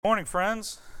Morning,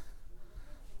 friends.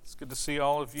 It's good to see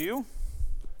all of you.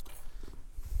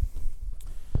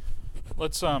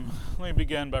 Let me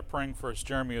begin by praying first.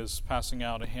 Jeremy is passing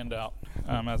out a handout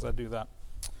as I do that.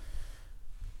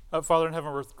 Father in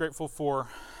heaven, we're grateful for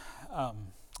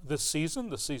this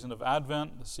season of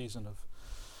Advent, the season of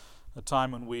a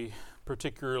time when we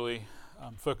particularly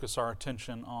focus our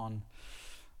attention on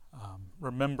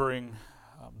remembering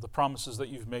the promises that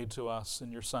you've made to us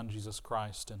in your Son, Jesus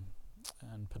Christ,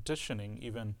 and petitioning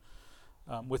even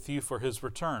with you for his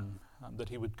return, that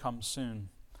he would come soon.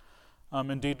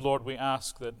 Indeed, Lord, we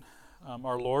ask that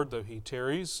our Lord, though he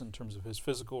tarries in terms of his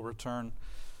physical return,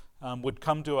 would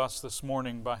come to us this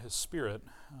morning by his Spirit,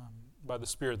 by the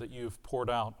Spirit that you've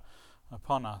poured out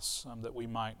upon us, that we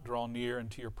might draw near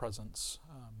into your presence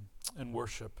in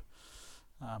worship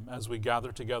as we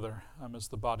gather together as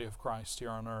the body of Christ here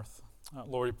on earth.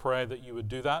 Lord, we pray that you would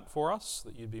do that for us,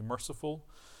 that you'd be merciful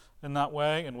in that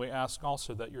way, and we ask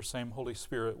also that your same Holy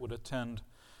Spirit would attend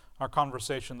our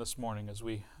conversation this morning as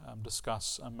we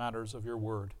discuss matters of your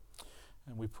word.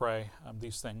 And we pray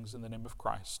these things in the name of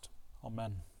Christ.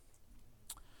 Amen.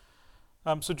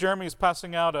 So Jeremy is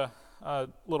passing out a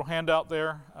little handout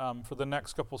there for the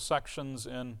next couple sections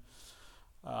in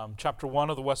chapter 1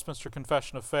 of the Westminster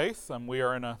Confession of Faith. We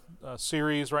are in a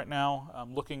series right now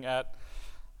looking at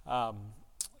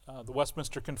the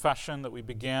Westminster Confession that we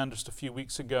began just a few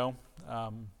weeks ago.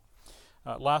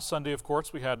 Last Sunday, of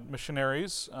course, we had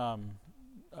missionaries, John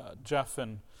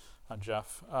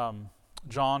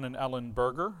and Ellen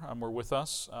Berger were with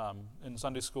us in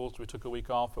Sunday schools. We took a week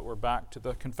off, but we're back to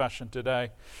the confession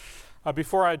today.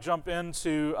 Before I jump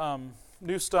into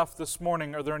new stuff this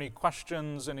morning, are there any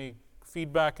questions, any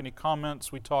feedback, any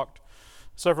comments? We talked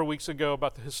several weeks ago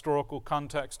about the historical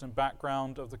context and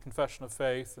background of the Confession of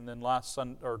Faith, and then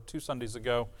 2 Sundays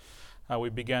ago, we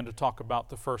began to talk about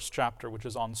the first chapter, which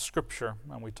is on Scripture,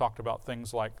 and we talked about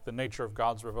things like the nature of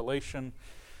God's revelation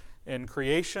in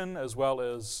creation, as well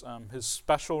as his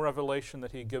special revelation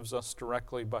that he gives us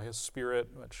directly by his Spirit,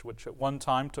 which at one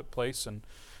time took place in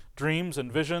dreams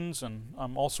and visions and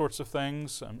all sorts of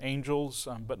things, angels,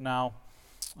 but now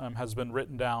has been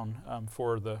written down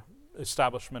for the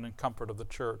establishment and comfort of the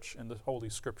church in the Holy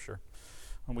Scripture.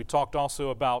 And we talked also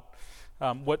about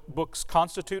what books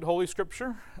constitute Holy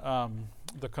Scripture,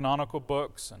 the canonical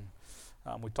books, and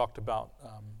we talked about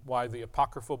why the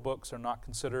apocryphal books are not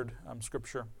considered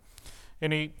Scripture.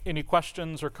 Any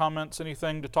questions or comments,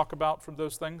 anything to talk about from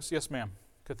those things? Yes, ma'am.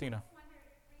 Kathina.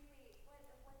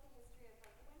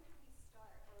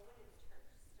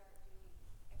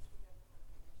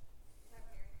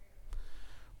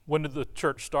 When did the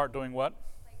church start doing what?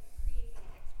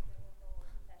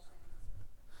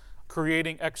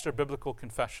 Creating extra biblical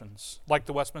confessions, like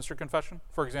the Westminster Confession,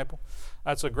 for example?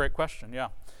 That's a great question, yeah.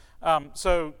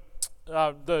 So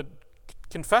the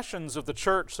confessions of the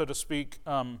church, so to speak,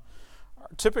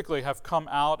 typically have come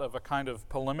out of a kind of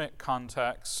polemic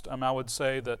context. I would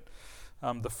say that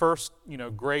the first,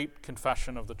 great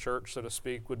confession of the church, so to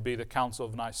speak, would be the Council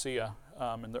of Nicaea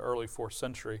in the early 4th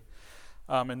century.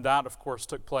 And that, of course,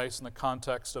 took place in the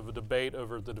context of a debate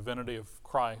over the divinity of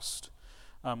Christ,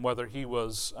 whether he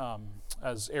was,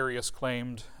 as Arius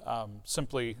claimed,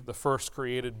 simply the first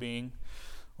created being,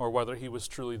 or whether he was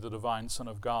truly the divine Son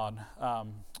of God,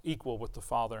 equal with the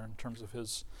Father in terms of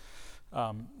his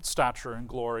stature and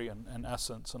glory and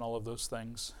essence and all of those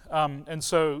things. And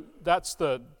so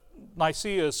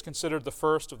Nicaea is considered the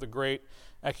first of the great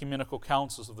ecumenical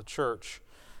councils of the church.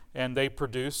 And they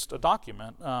produced a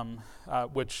document,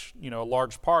 which, a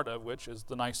large part of which is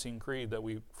the Nicene Creed that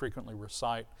we frequently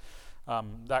recite.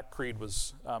 That creed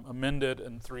was amended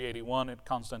in 381 at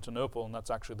Constantinople, and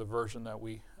that's actually the version that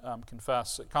we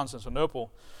confess at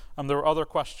Constantinople. There were other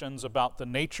questions about the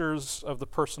natures of the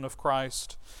person of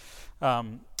Christ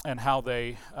and how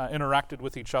they interacted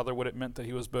with each other, what it meant that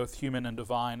he was both human and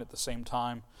divine at the same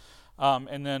time.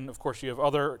 And then, of course, you have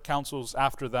other councils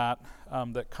after that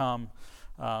that come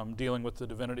dealing with the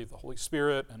divinity of the Holy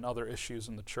Spirit and other issues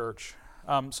in the church.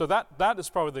 So that is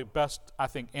probably the best, I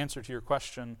think, answer to your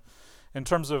question in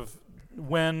terms of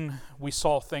when we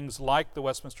saw things like the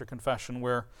Westminster Confession,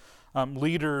 where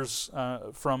leaders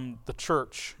from the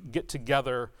church get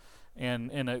together and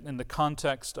in the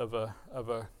context of a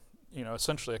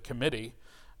essentially a committee,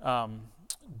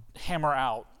 hammer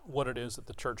out what it is that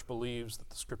the church believes, that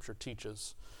the Scripture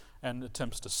teaches, and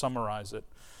attempts to summarize it.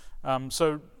 And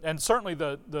certainly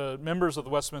the members of the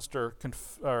Westminster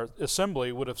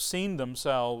Assembly would have seen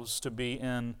themselves to be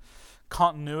in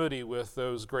continuity with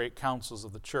those great councils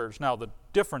of the church. Now, the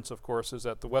difference, of course, is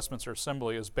that the Westminster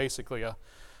Assembly is basically a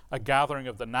gathering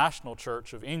of the national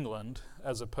church of England,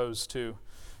 as opposed to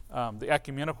the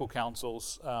ecumenical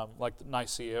councils like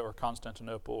Nicaea or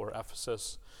Constantinople or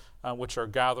Ephesus, which are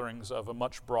gatherings of a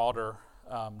much broader,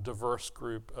 diverse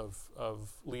group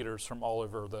of leaders from all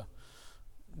over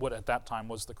what at that time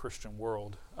was the Christian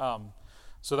world.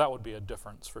 So that would be a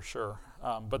difference for sure.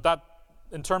 But that,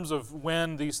 in terms of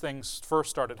when these things first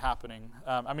started happening,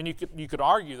 I mean, you could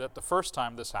argue that the first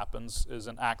time this happens is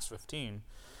in Acts 15,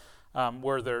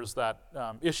 where there's that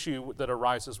issue that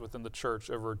arises within the church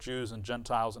over Jews and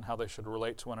Gentiles and how they should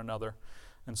relate to one another.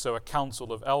 And so a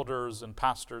council of elders and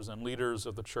pastors and leaders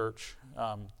of the church,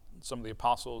 some of the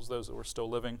apostles, those that were still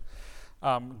living,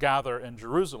 gather in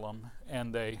Jerusalem,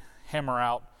 and they hammer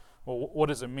out, well, what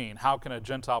does it mean? How can a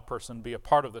Gentile person be a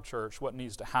part of the church? What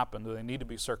needs to happen? Do they need to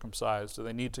be circumcised? Do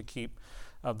they need to keep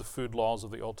the food laws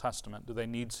of the Old Testament? Do they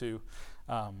need to,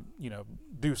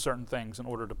 do certain things in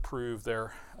order to prove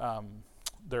their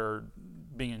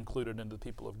being included into the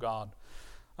people of God?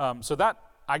 So that,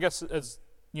 I guess, is,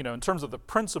 in terms of the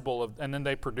principle of, and then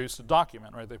they produced a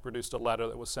document, right? They produced a letter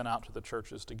that was sent out to the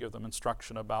churches to give them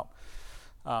instruction about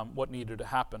what needed to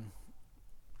happen.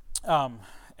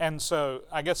 And so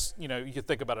I guess, you could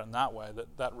think about it in that way,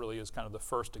 that really is kind of the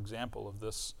first example of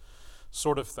this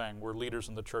sort of thing where leaders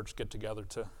in the church get together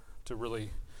to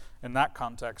really, in that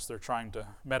context, they're trying to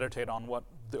meditate on what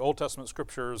the Old Testament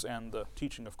scriptures and the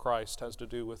teaching of Christ has to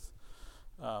do with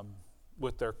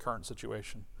their current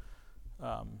situation.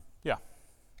 Yeah,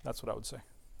 that's what I would say.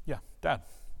 Yeah, Dad,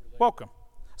 welcome.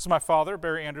 This is my father,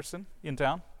 Barry Anderson, in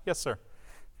town. Yes, sir.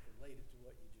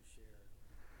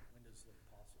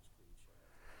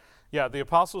 Yeah, the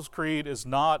Apostles' Creed is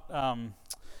not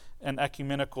an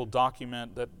ecumenical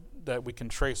document that we can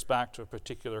trace back to a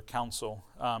particular council.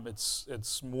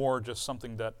 It's more just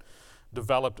something that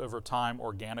developed over time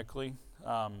organically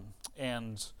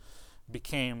and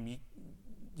became,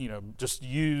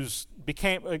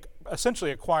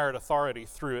 essentially acquired authority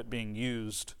through it being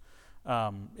used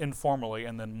informally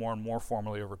and then more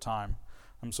formally over time.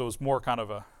 So it's more kind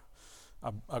of a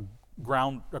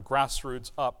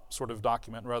grassroots up sort of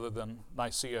document rather than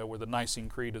Nicaea, where the Nicene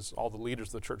Creed is all the leaders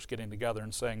of the church getting together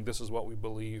and saying this is what we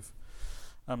believe.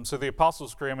 So the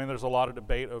Apostles' Creed, I mean, there's a lot of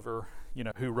debate over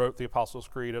who wrote the Apostles'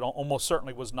 Creed. It almost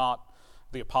certainly was not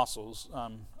the apostles,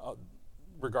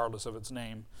 regardless of its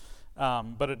name,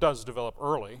 but it does develop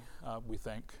early, we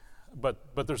think.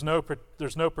 But there's no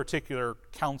particular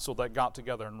council that got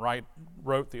together and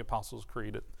wrote the Apostles'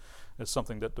 Creed. It's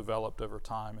something that developed over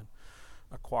time and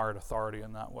acquired authority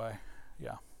in that way.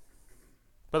 Yeah.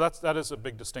 But that is a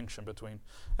big distinction between,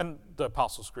 and the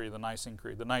Apostles' Creed, the Nicene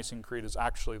Creed. The Nicene Creed is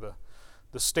actually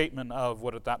the statement of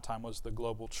what at that time was the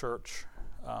global church,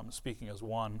 speaking as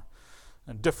one,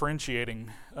 and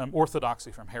differentiating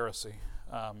orthodoxy from heresy.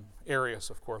 Arius,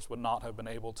 of course, would not have been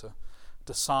able to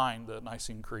sign the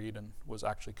Nicene Creed and was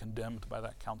actually condemned by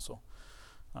that council.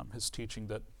 His teaching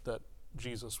that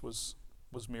Jesus was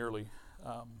merely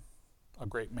a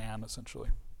great man, essentially.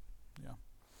 Yeah.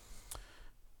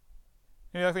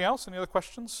 Anything else? Any other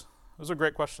questions? Those are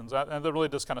great questions. And that really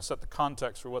does kind of set the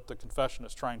context for what the confession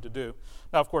is trying to do.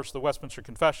 Now, of course, the Westminster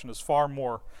Confession is far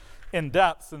more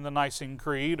in-depth than the Nicene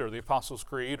Creed or the Apostles'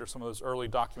 Creed or some of those early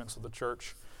documents of the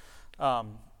church.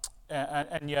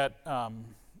 And yet,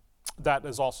 that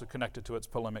is also connected to its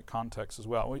polemic context as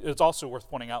well. It's also worth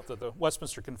pointing out that the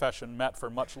Westminster Confession met for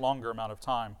a much longer amount of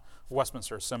time,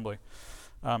 Westminster Assembly,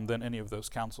 than any of those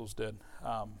councils did.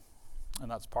 And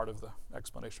that's part of the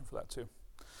explanation for that too.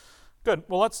 Good.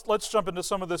 Well, let's jump into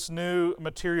some of this new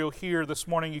material here this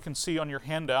morning. You can see on your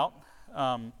handout.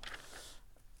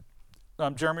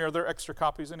 Jeremy, are there extra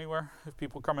copies anywhere if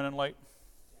people are coming in late?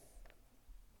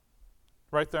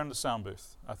 Right there in the sound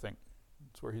booth, I think.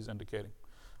 That's where he's indicating.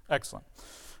 Excellent.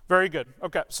 Very good.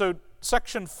 Okay, so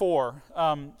section 4.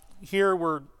 Here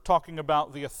we're talking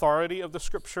about the authority of the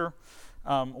Scripture,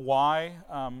 why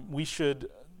we should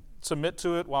submit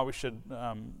to it, why we should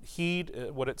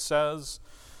heed what it says,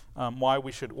 why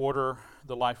we should order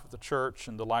the life of the church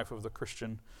and the life of the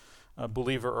Christian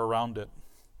believer around it.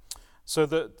 So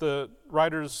the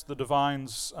writers, the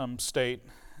divines, state,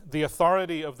 the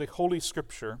authority of the Holy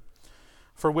Scripture,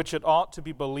 for which it ought to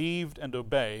be believed and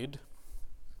obeyed,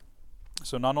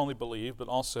 so not only believed, but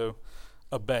also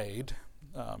obeyed,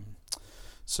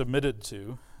 submitted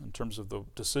to in terms of the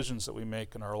decisions that we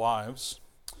make in our lives,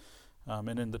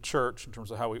 and in the church in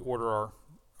terms of how we order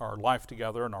our life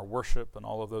together and our worship and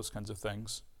all of those kinds of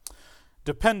things,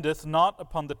 dependeth not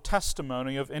upon the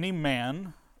testimony of any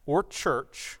man or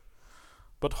church,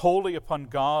 but wholly upon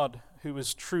God, who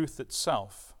is truth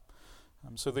itself.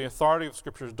 So the authority of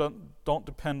Scriptures don't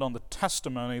depend on the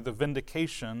testimony, the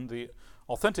vindication, the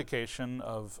authentication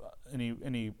of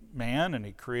any man,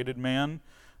 any created man,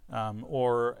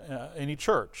 or any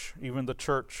church, even the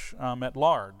church at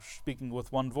large, speaking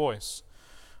with one voice,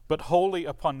 but wholly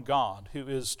upon God, who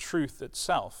is truth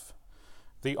itself,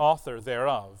 the author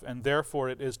thereof, and therefore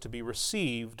it is to be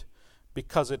received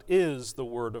because it is the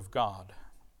Word of God.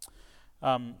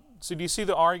 So do you see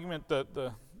the argument that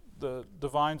the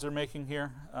divines are making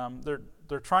here?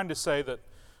 They're trying to say that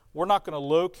we're not going to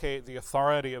locate the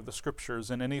authority of the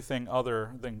Scriptures in anything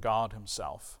other than God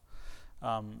himself.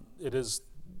 It is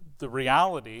the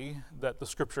reality that the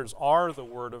Scriptures are the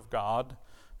Word of God,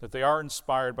 that they are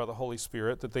inspired by the Holy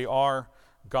Spirit, that they are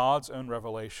God's own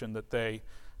revelation, that they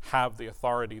have the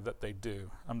authority that they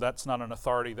do. That's not an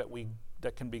authority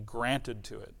that can be granted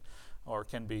to it or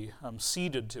can be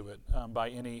ceded to it by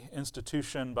any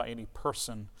institution, by any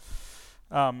person.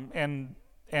 And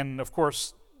of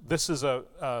course, this is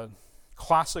a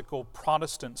classical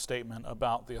Protestant statement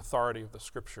about the authority of the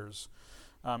Scriptures,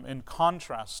 in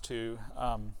contrast to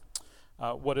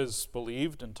what is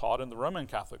believed and taught in the Roman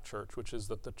Catholic Church, which is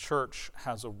that the Church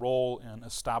has a role in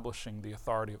establishing the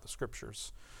authority of the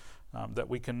Scriptures, that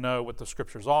we can know what the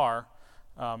Scriptures are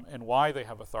and why they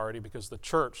have authority, because the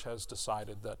Church has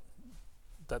decided that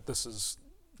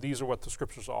these are what the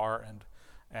Scriptures are,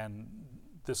 and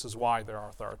this is why they're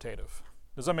authoritative.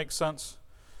 Does that make sense?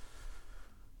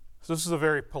 So this is a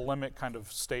very polemic kind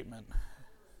of statement.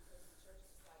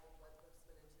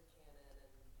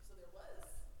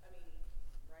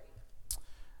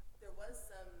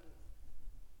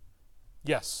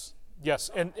 Yes.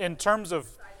 In terms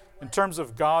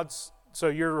of God's, so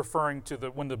you're referring to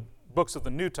when the books of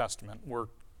the New Testament were,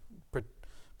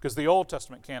 because the Old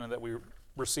Testament canon that we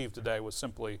received today was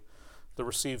simply the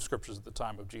received Scriptures at the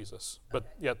time of Jesus.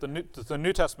 But yeah, the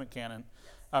New Testament canon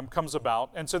comes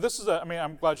about, and so this is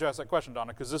I'm glad you asked that question,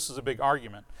 Donna, because this is a big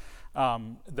argument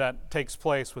that takes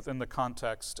place within the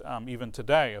context even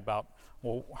today about,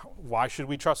 well, why should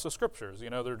we trust the Scriptures?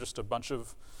 They're just a bunch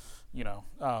of,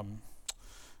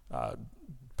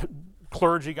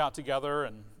 clergy got together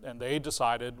and they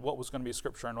decided what was going to be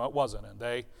Scripture and what wasn't, and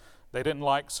they didn't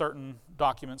like certain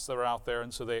documents that were out there,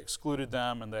 and so they excluded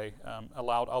them and they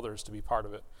allowed others to be part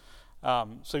of it.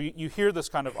 So you hear this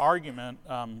kind of argument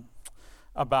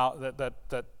about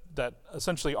that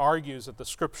essentially argues that the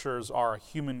Scriptures are a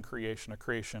human creation, a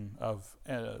creation of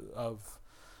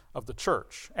the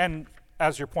church. And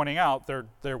as you're pointing out,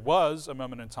 there was a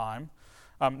moment in time.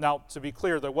 Now, to be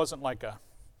clear, there wasn't like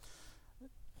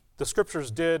the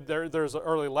Scriptures there's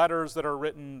early letters that are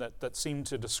written that seem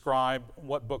to describe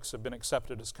what books have been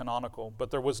accepted as canonical, but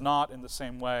there was not in the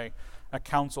same way a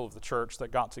council of the church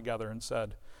that got together and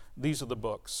said, these are the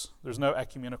books. There's no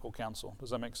ecumenical council,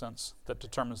 does that make sense, that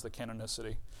determines the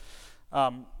canonicity.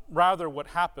 Rather, what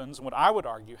happens, what I would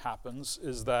argue happens,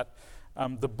 is that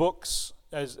the books,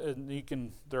 there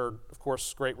are, of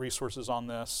course, great resources on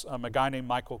this. A guy named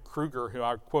Michael Kruger, who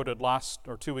I quoted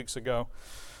 2 weeks ago,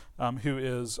 who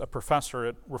is a professor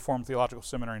at Reformed Theological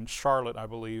Seminary in Charlotte, I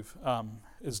believe,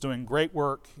 is doing great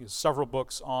work. He has several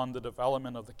books on the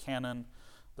development of the canon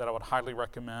that I would highly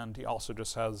recommend. He also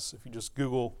just has, if you just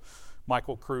Google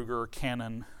Michael Kruger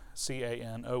canon,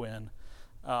 C-A-N-O-N,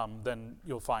 then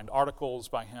you'll find articles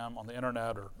by him on the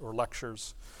internet or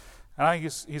lectures. And I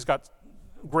think he's got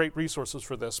great resources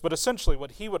for this. But essentially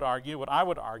what I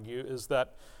would argue, is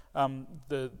that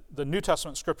the New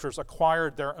Testament Scriptures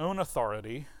acquired their own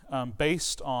authority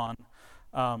based on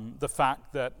the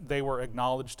fact that they were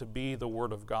acknowledged to be the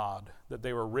Word of God, that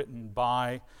they were written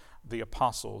by the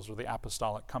apostles or the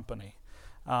apostolic company,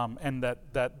 and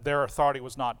that their authority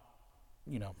was not,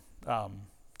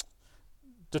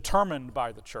 determined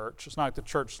by the church. It's not like the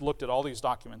church looked at all these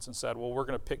documents and said, well, we're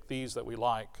going to pick these that we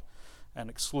like and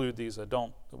exclude these that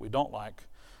we don't like.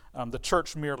 The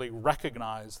church merely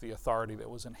recognized the authority that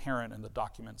was inherent in the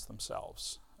documents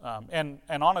themselves. And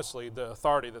honestly, the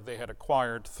authority that they had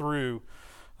acquired through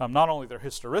not only their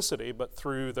historicity, but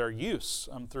through their use,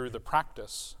 through the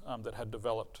practice that had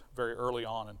developed very early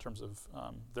on in terms of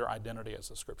their identity as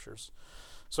the Scriptures.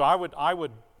 So I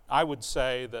would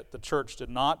say that the church did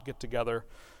not get together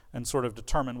and sort of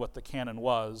determine what the canon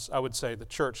was. I would say the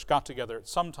church got together at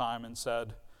some time and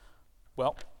said,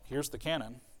 well, here's the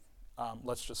canon.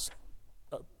 Let's just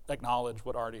acknowledge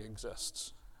what already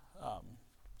exists.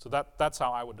 So that's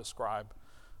how I would describe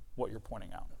what you're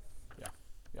pointing out.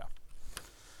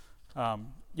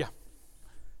 Yeah.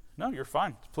 No, you're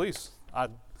fine. Please. I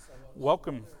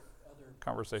welcome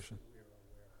conversation.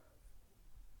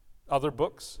 Other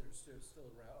books? There's still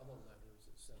around other letters,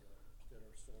 etc., that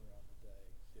are still around today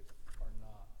that are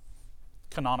not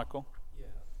canonical. Yeah.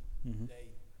 Mm-hmm.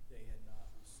 They had not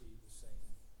received the same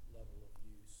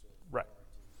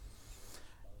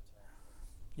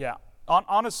Yeah.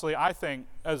 Honestly, I think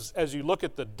as you look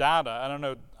at the data,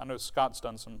 and I know Scott's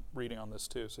done some reading on this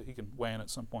too, so he can weigh in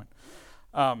at some point.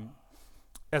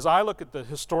 As I look at the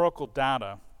historical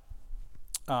data,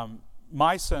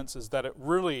 my sense is that it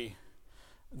really,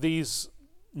 these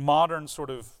modern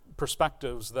sort of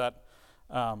perspectives that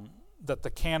that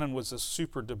the canon was a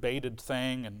super debated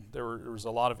thing, and there was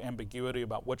a lot of ambiguity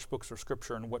about which books are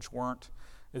scripture and which weren't,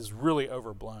 is really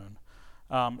overblown.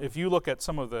 If you look at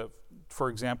some of the, for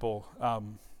example,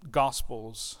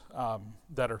 Gospels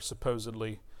that are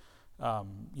supposedly,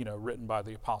 written by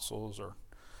the apostles, or,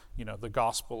 the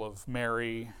Gospel of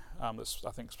Mary, this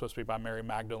I think is supposed to be by Mary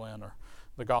Magdalene, or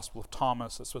the Gospel of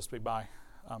Thomas, that's supposed to be by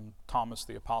Thomas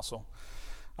the Apostle.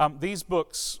 These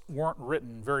books weren't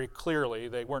written very clearly.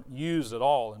 They weren't used at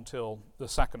all until the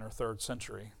 2nd or 3rd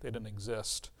century. They didn't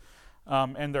exist.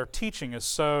 And their teaching is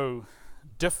so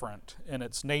different in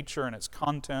its nature and its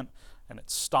content and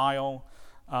its style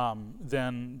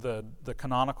than the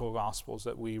canonical Gospels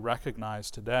that we recognize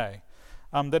today.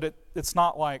 That it's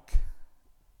not like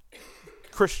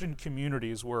Christian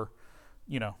communities were,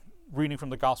 reading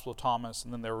from the Gospel of Thomas,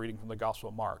 and then they were reading from the Gospel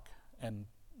of Mark. And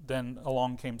then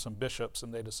along came some bishops,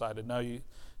 and they decided, no, you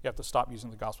have to stop using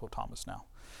the Gospel of Thomas now.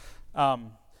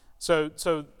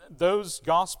 So those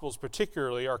Gospels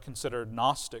particularly are considered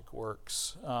Gnostic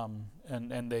works,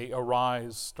 and they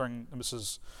arise during, this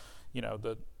is, in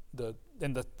the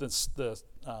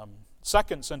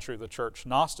 2nd century of the church,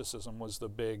 Gnosticism was the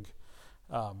big,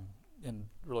 into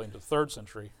the 3rd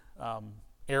century,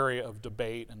 area of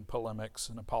debate and polemics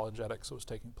and apologetics that was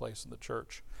taking place in the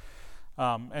church.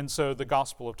 And so the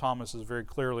Gospel of Thomas is very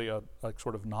clearly a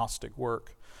sort of Gnostic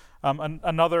work.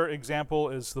 Another example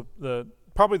is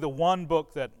probably the one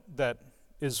book that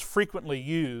is frequently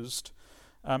used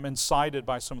and cited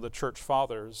by some of the church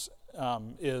fathers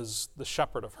is The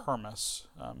Shepherd of Hermas,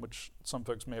 which some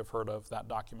folks may have heard of, that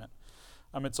document.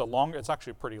 It's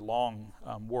actually a pretty long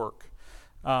work.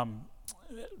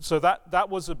 So that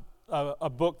was a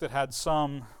book that had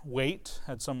some weight,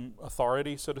 had some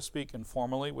authority, so to speak,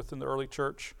 informally within the early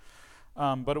church,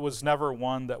 but it was never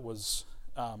one that was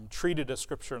treated as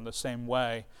scripture in the same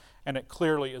way, and it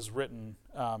clearly is written,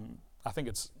 I think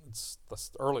it's the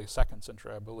early 2nd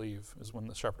century, I believe, is when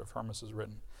The Shepherd of Hermas is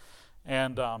written,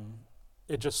 and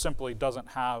it just simply doesn't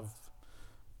have,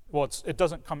 it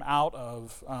doesn't come out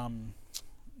of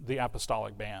the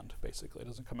apostolic band, basically. It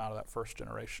doesn't come out of that first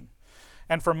generation.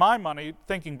 And for my money,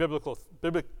 thinking biblical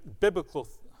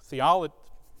theology,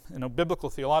 biblical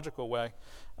theological way,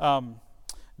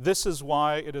 this is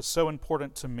why it is so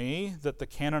important to me that the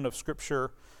canon of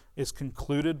Scripture is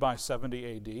concluded by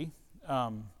 70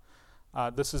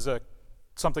 AD. This is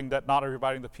something that not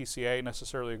everybody in the PCA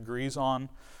necessarily agrees on.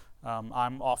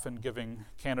 I'm often giving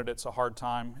candidates a hard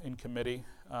time in committee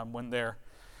when they're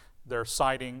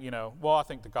citing, I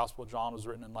think the Gospel of John was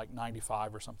written in like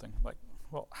 95 or something. Like,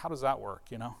 well, how does that work,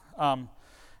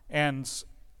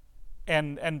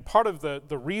 And part of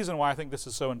the reason why I think this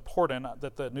is so important,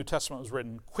 that the New Testament was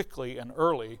written quickly and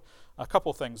early, a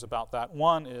couple things about that.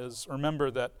 One is,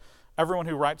 remember that everyone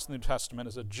who writes the New Testament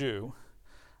is a Jew,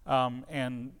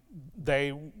 and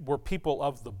they were people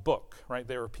of the book, right?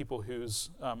 They were people whose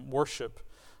worship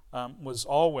was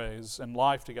always, and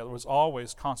life together was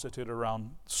always constituted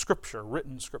around Scripture,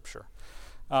 written Scripture.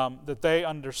 That they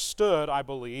understood, I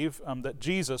believe, that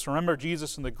Jesus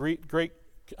in the Great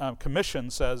Commission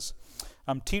says,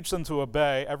 teach them to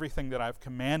obey everything that I've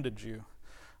commanded you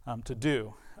to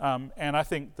do. And I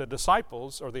think the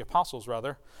disciples, or the apostles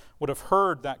rather, would have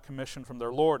heard that commission from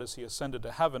their Lord as he ascended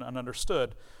to heaven and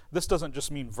understood this doesn't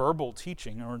just mean verbal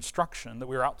teaching or instruction, that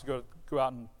we're out to go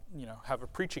out and have a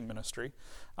preaching ministry.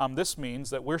 This means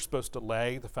that we're supposed to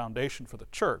lay the foundation for the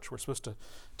church. We're supposed to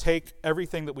take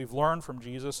everything that we've learned from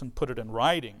Jesus and put it in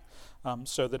writing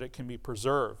so that it can be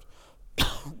preserved.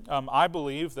 I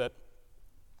believe that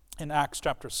in Acts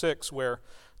chapter 6, where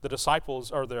the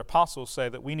disciples or the apostles say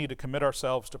that we need to commit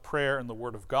ourselves to prayer and the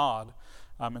Word of God,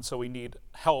 and so we need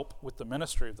help with the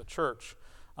ministry of the church.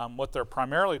 What they're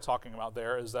primarily talking about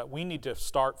there is that we need to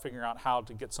start figuring out how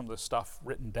to get some of this stuff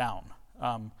written down.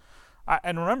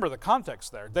 And remember the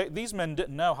context there. These men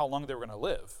didn't know how long they were going to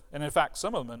live. And in fact,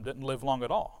 some of them didn't live long at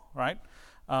all, right?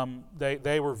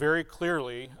 They were very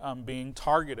clearly being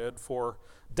targeted for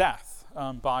death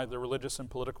by the religious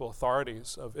and political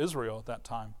authorities of Israel at that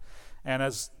time. And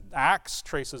as Acts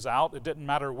traces out, it didn't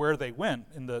matter where they went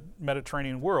in the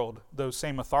Mediterranean world, those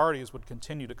same authorities would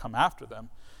continue to come after them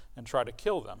and try to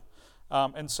kill them.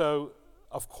 And so,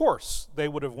 of course, they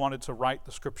would have wanted to write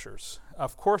the Scriptures.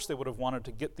 Of course, they would have wanted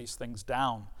to get these things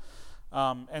down.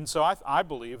 And so I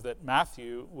believe that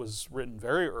Matthew was written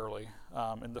very early,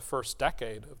 in the first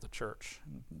decade of the church,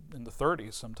 in the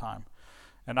 30s sometime.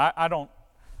 And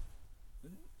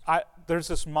there's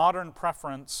this modern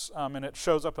preference, and it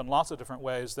shows up in lots of different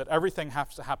ways, that everything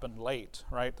has to happen late,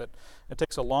 right? That it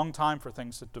takes a long time for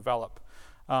things to develop.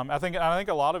 I think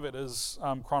a lot of it is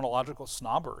chronological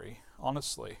snobbery,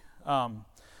 honestly.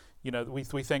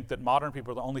 We think that modern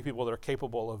people are the only people that are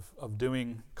capable of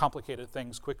doing complicated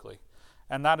things quickly.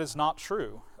 And that is not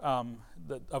true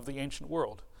of the ancient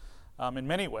world. In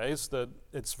many ways,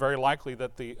 it's very likely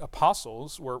that the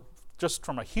apostles were, just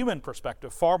from a human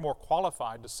perspective, far more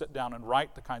qualified to sit down and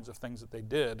write the kinds of things that they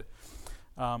did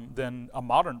than a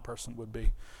modern person would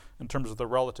be, in terms of the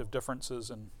relative differences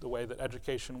in the way that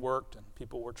education worked and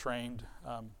people were trained.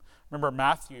 Remember,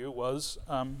 Matthew was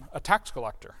a tax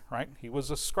collector, right? He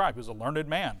was a scribe. He was a learned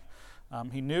man.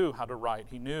 He knew how to write.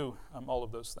 He knew all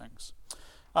of those things.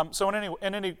 So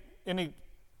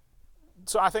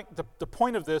I think the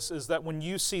point of this is that when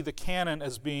you see the canon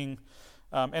as being,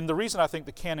 and the reason I think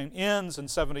the canon ends in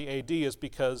 70 AD is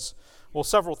because, well,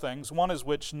 several things. One is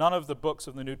which none of the books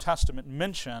of the New Testament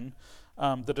mention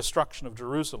the destruction of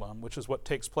Jerusalem, which is what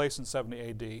takes place in 70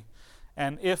 AD.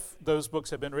 And if those books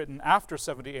had been written after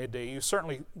 70 AD, you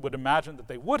certainly would imagine that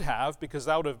they would have, because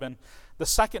that would have been the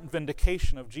second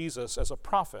vindication of Jesus as a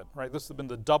prophet, right? This would have been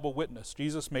the double witness.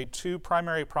 Jesus made two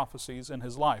primary prophecies in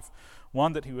his life.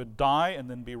 One, that he would die and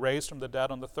then be raised from the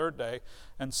dead on the third day.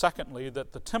 And secondly,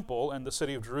 that the temple and the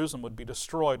city of Jerusalem would be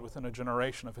destroyed within a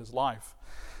generation of his life.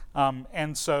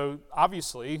 And so,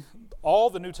 obviously, all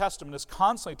the New Testament is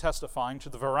constantly testifying to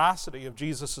the veracity of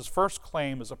Jesus' first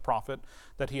claim as a prophet,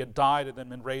 that he had died and then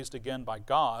been raised again by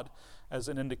God, as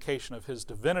an indication of his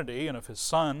divinity and of his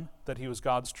Son, that he was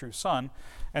God's true Son.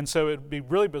 And so it would be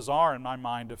really bizarre in my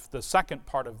mind if the second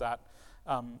part of that,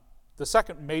 the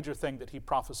second major thing that he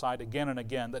prophesied again and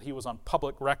again, that he was on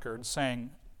public record saying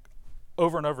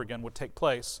over and over again would take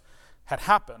place, had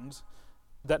happened,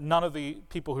 that none of the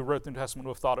people who wrote the New Testament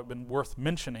would have thought it would have been worth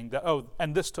mentioning, that,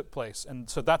 and this took place. And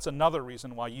so that's another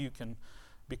reason why you can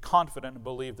be confident and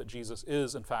believe that Jesus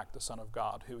is, in fact, the Son of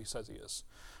God, who he says he is.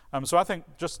 So I think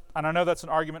and I know that's an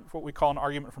argument, what we call an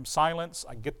argument from silence.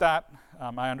 I get that.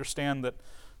 I understand that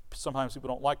sometimes people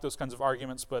don't like those kinds of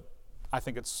arguments, but I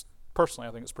think it's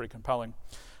pretty compelling.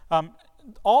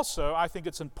 Also, I think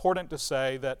it's important to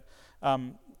say that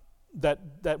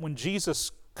when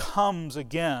Jesus comes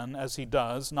again, as he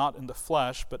does, not in the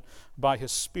flesh, but by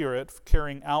his Spirit,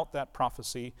 carrying out that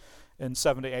prophecy in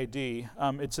 70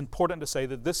 AD, it's important to say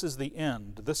that this is the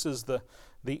end. This is the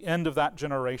end of that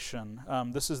generation.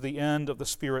 This is the end of the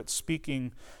Spirit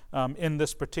speaking in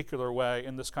this particular way,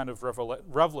 in this kind of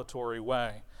revelatory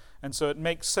way. And so it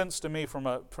makes sense to me from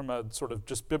a sort of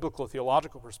just biblical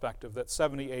theological perspective that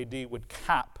 70 AD would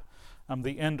cap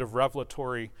the end of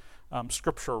revelatory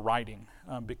scripture writing,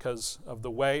 because of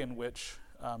the way in which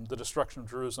the destruction of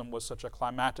Jerusalem was such a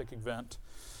climatic event,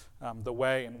 the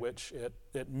way in which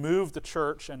it moved the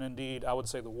church, and indeed I would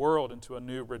say the world, into a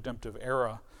new redemptive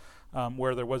era,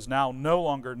 where there was now no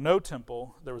longer no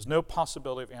temple, there was no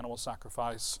possibility of animal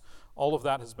sacrifice. All of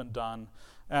that has been done.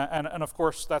 And of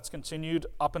course, that's continued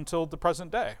up until the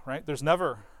present day, right? There's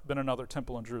never been another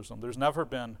temple in Jerusalem. There's never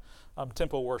been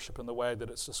temple worship in the way that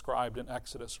it's described in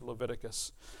Exodus or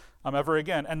Leviticus ever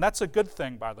again. And that's a good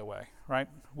thing, by the way, right?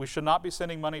 We should not be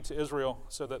sending money to Israel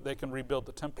so that they can rebuild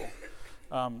the temple.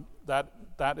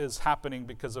 That is happening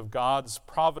because of God's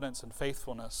providence and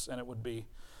faithfulness, and it would be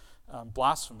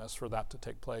blasphemous for that to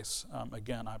take place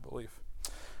again, I believe.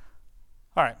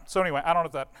 All right, so anyway, I don't know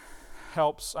if that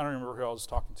helps. I don't remember who I was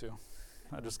talking to.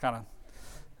 I just kind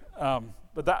of,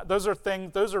 but those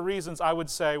are reasons I would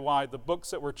say why the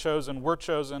books that were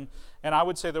chosen, and I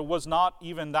would say there was not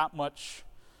even that much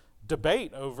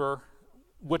debate over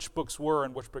which books were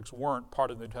and which books weren't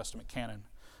part of the New Testament canon.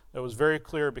 It was very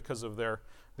clear because of the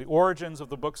origins of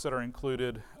the books that are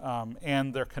included,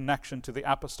 and their connection to the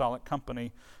apostolic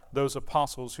company, those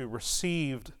apostles who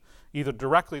received either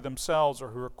directly themselves or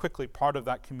who were quickly part of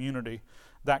that community,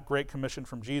 that great commission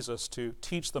from Jesus to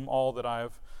teach them to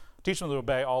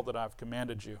obey all that I've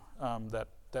commanded you,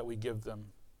 that we give them,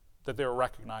 that they were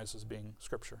recognized as being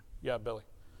Scripture. Yeah, Billy.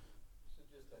 So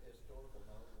just a historical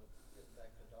note, getting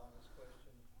back to Donna's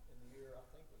question, in the year, I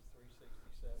think it was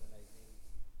 367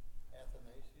 AD,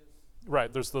 Athanasius. Right,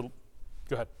 go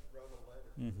ahead. Wrote a letter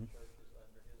to the churches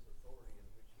under his authority in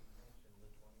which he mentioned the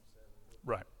 27 books.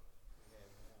 Right. We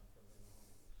have now from then on.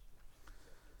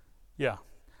 Yeah.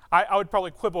 I would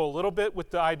probably quibble a little bit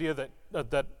with the idea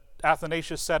that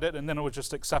Athanasius said it and then it was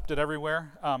just accepted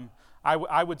everywhere.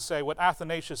 I would say what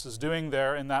Athanasius is doing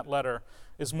there in that letter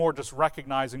is more just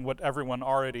recognizing what everyone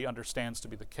already understands to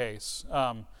be the case.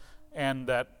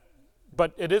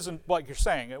 But it isn't like you're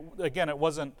saying.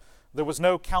 There was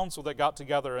no council that got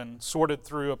together and sorted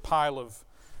through a pile of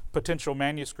potential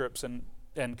manuscripts and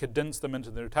condensed them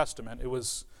into the New Testament. It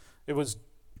was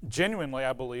genuinely,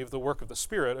 I believe, the work of the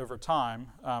Spirit over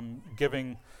time,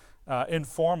 giving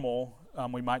informal,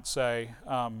 we might say,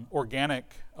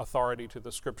 organic authority to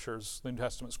the Scriptures, the New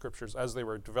Testament Scriptures, as they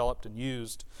were developed and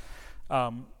used.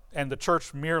 And the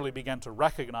church merely began to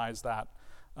recognize that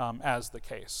as the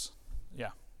case. Yeah,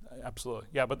 absolutely.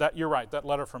 Yeah, but you're right. That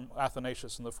letter from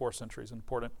Athanasius in the 4th century is an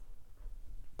important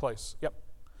place. Yep.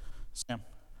 Sam.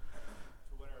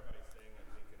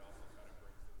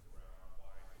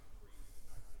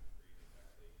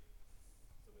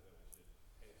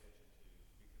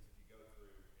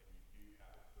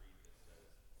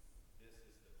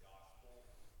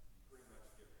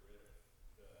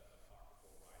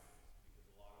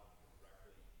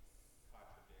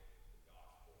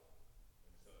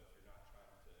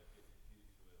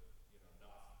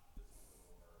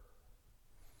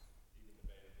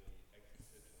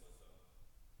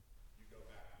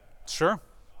 Sure.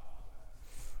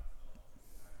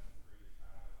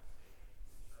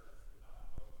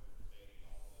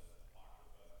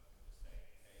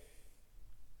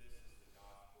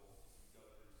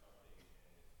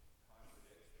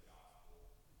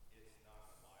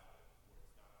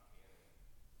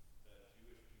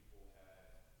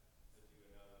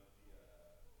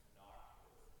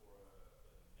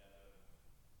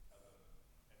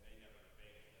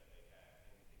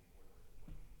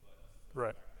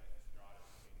 Right.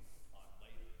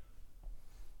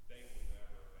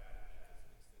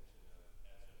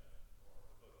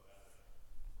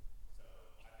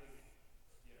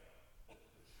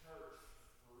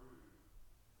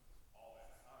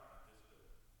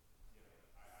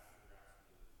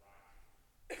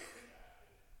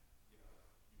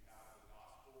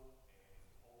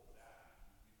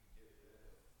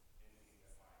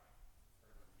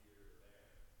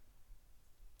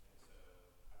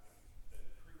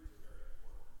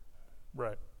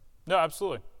 Right. No,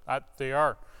 absolutely. They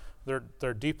are.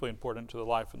 They're deeply important to the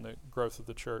life and the growth of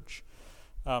the church.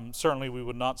 Certainly, we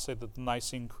would not say that the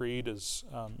Nicene Creed is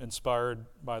inspired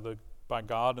by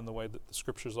God in the way that the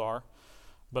Scriptures are,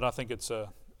 but I think it's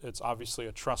obviously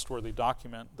a trustworthy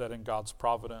document that in God's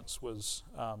providence was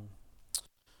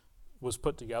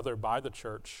put together by the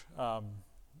church,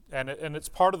 and it's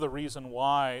part of the reason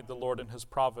why the Lord in His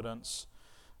providence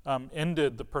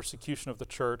ended the persecution of the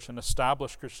church and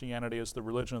established Christianity as the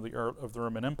religion of the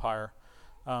Roman Empire.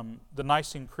 The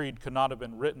Nicene Creed could not have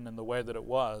been written in the way that it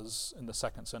was in the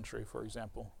 2nd century, for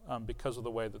example, because of the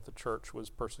way that the church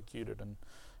was persecuted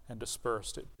and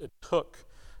dispersed. It took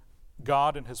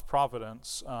God in His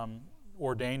providence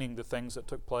ordaining the things that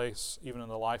took place even in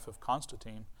the life of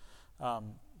Constantine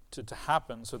to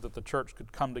happen so that the church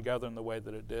could come together in the way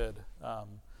that it did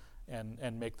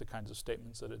and make the kinds of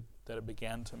statements that it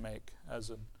began to make.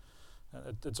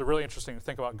 It's a really interesting to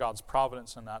think about God's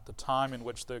providence in that. The time in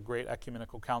which the great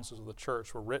ecumenical councils of the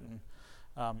church were written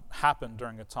happened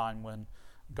during a time when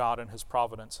God in His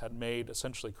providence had made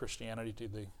essentially Christianity to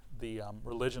the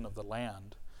religion of the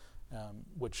land,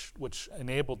 which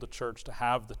enabled the church to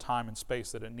have the time and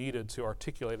space that it needed to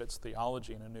articulate its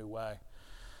theology in a new way.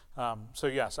 So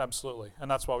yes, absolutely.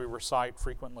 And that's why we recite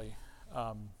frequently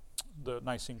the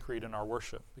Nicene Creed in our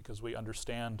worship, because we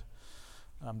understand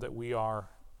that we are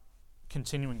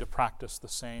continuing to practice the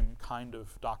same kind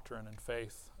of doctrine and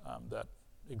faith that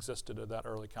existed at that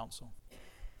early council.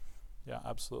 Yeah,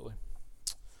 absolutely.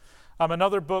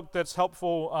 Another book that's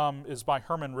helpful is by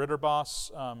Herman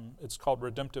Ridderbos. It's called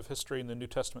Redemptive History in the New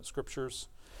Testament Scriptures.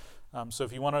 So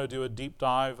if you want to do a deep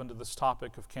dive into this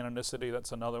topic of canonicity,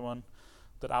 that's another one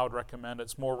that I would recommend.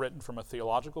 It's more written from a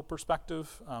theological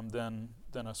perspective than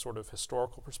a sort of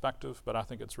historical perspective, but I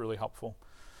think it's really helpful.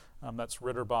 That's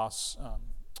Ridderbos,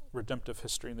 Redemptive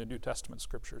History in the New Testament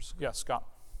Scriptures. Yes, Scott.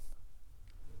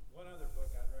 One other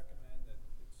book I'd recommend that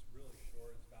it's really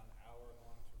short, it's about an hour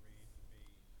long to read, would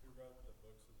be Who Wrote the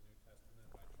Books of the New Testament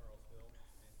by Charles Hill,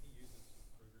 and he uses some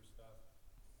Kruger stuff.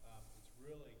 It's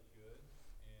really good,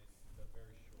 but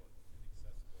very short and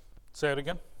accessible. Say it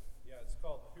again. Yeah, it's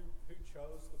called Who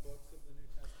Chose the Books of the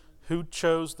New Testament? Who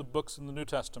Chose the Books in the New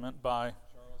Testament by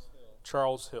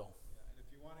Charles Hill. Yeah, and if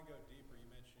you want to go deeper,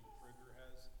 you mentioned Kruger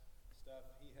has stuff.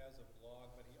 He has a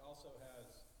blog, but he also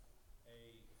has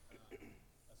a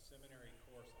seminary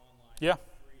course online. Yeah,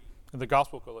 free. the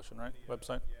Gospel Coalition, right?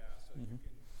 Website. Yeah, so you can, if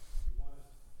you want to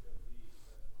go deep, that's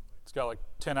one way. It's got like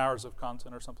 10 hours of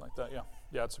content or something like that.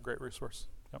 Yeah, it's a great resource.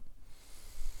 Yep.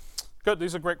 Good.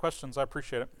 These are great questions. I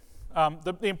appreciate it.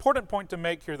 The important point to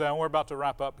make here, though, and we're about to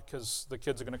wrap up because the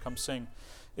kids are going to come sing,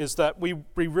 is that we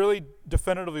really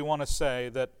definitively want to say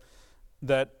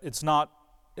that it's not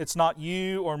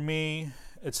you or me,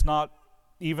 it's not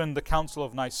even the Council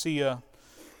of Nicaea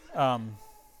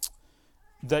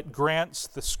that grants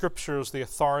the Scriptures the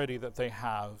authority that they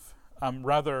have.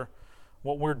 Rather,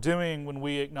 what we're doing when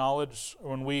we acknowledge,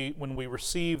 when we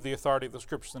receive the authority of the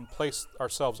Scriptures and place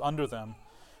ourselves under them,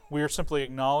 we are simply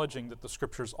acknowledging that the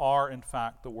Scriptures are, in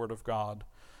fact, the Word of God,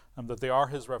 that they are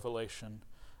His revelation,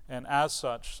 and as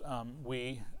such,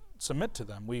 we submit to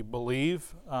them. We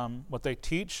believe what they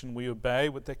teach, and we obey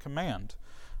what they command,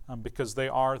 because they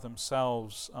are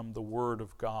themselves the Word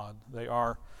of God. They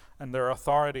are, and their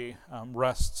authority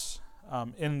rests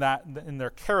in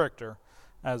their character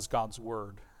as God's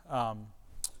Word.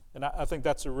 And I think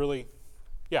that's a really,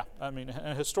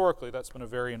 and historically that's been a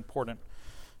very important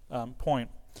point.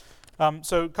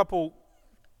 So a couple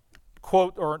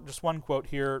quote, or just one quote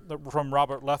here from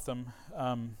Robert Letham,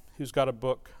 who's got a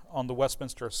book on the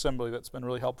Westminster Assembly that's been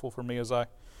really helpful for me as I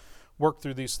work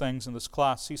through these things in this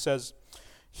class. He says,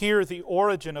 "Here the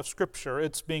origin of Scripture,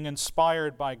 its being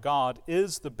inspired by God,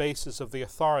 is the basis of the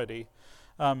authority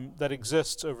that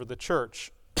exists over the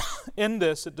church. In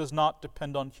this, it does not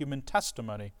depend on human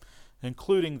testimony,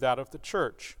 including that of the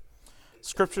church.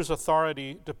 Scripture's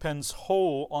authority depends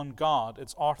whole on God,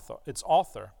 its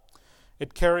author.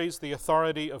 It carries the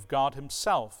authority of God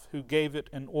Himself, who gave it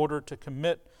in order to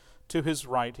commit to His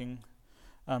writing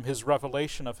His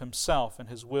revelation of Himself and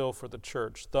His will for the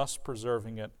church, thus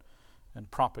preserving it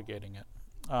and propagating it."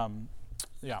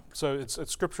 So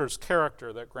it's Scripture's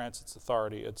character that grants its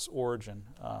authority, its origin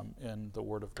in the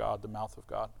Word of God, the mouth of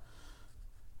God.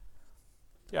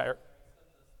 Yeah, Eric?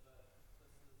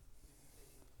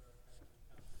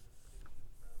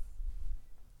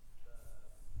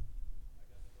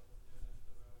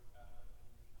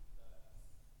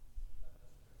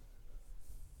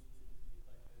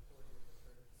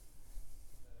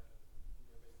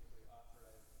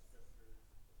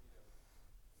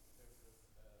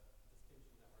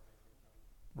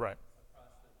 Right.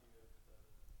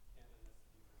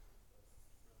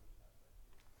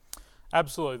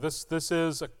 Absolutely. This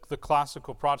is the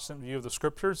classical Protestant view of the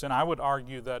Scriptures, and I would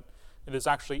argue that it is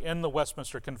actually in the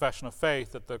Westminster Confession of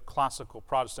Faith that the classical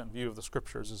Protestant view of the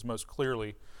Scriptures is most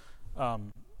clearly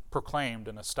proclaimed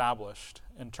and established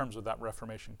in terms of that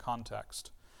Reformation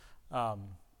context.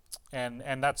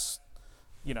 And that's,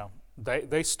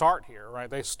 they start here, right?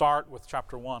 They start with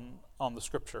chapter 1 on the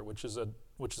Scripture, which is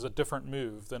a different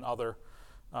move than other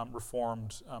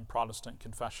Reformed Protestant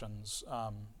confessions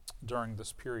during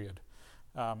this period.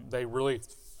 They really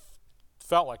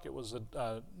felt like it was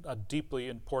a deeply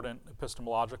important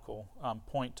epistemological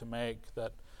point to make,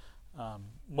 that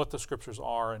what the Scriptures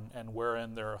are and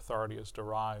wherein their authority is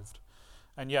derived.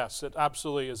 And yes, it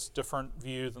absolutely is a different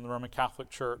view than the Roman Catholic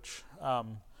Church,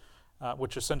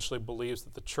 which essentially believes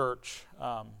that the Church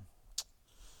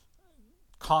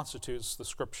constitutes the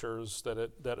Scriptures, that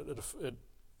it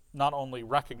not only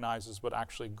recognizes but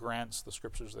actually grants the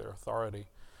Scriptures their authority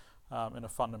in a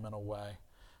fundamental way.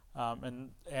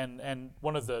 And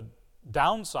one of the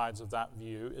downsides of that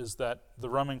view is that the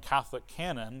Roman Catholic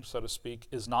canon, so to speak,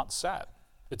 is not set.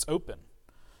 It's open.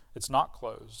 It's not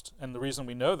closed. And the reason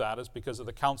we know that is because of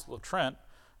the Council of Trent.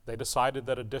 They decided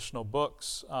that additional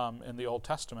books in the Old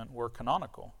Testament were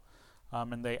canonical,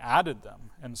 and they added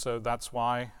them. And so that's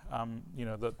why,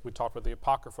 that we talked about the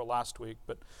Apocrypha last week.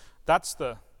 But that's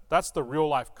the real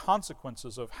life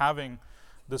consequences of having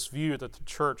this view that the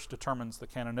Church determines the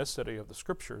canonicity of the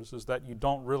Scriptures, is that you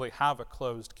don't really have a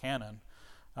closed canon.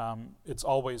 It's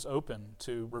always open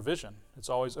to revision. It's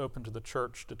always open to the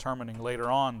Church determining later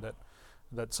on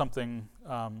that something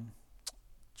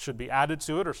should be added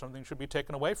to it or something should be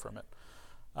taken away from it.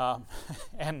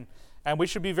 And we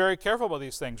should be very careful about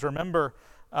these things. Remember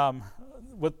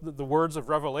with the words of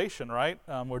Revelation, right?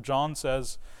 Where John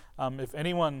says, if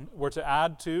anyone were to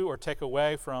add to or take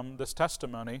away from this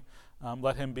testimony,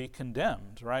 let him be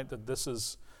condemned, right? That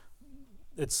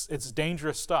it's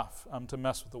dangerous stuff to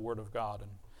mess with the Word of God.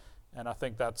 And I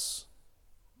think that's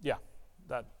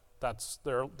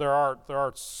there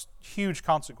are huge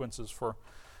consequences for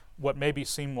what maybe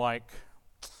seem like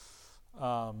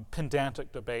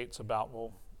pedantic debates about,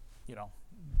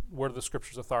 where did the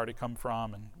Scripture's authority come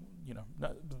from? And,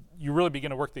 you really begin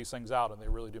to work these things out, and they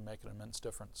really do make an immense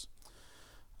difference.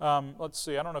 Let's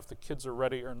see. I don't know if the kids are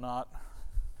ready or not.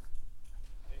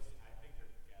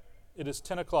 It is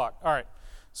 10 o'clock. All right.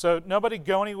 So nobody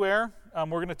go anywhere. We're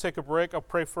going to take a break. I'll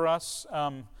pray for us.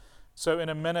 So in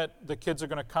a minute, the kids are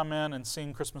going to come in and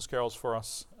sing Christmas carols for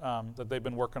us that they've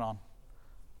been working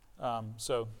on.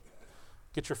 So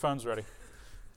get your phones ready.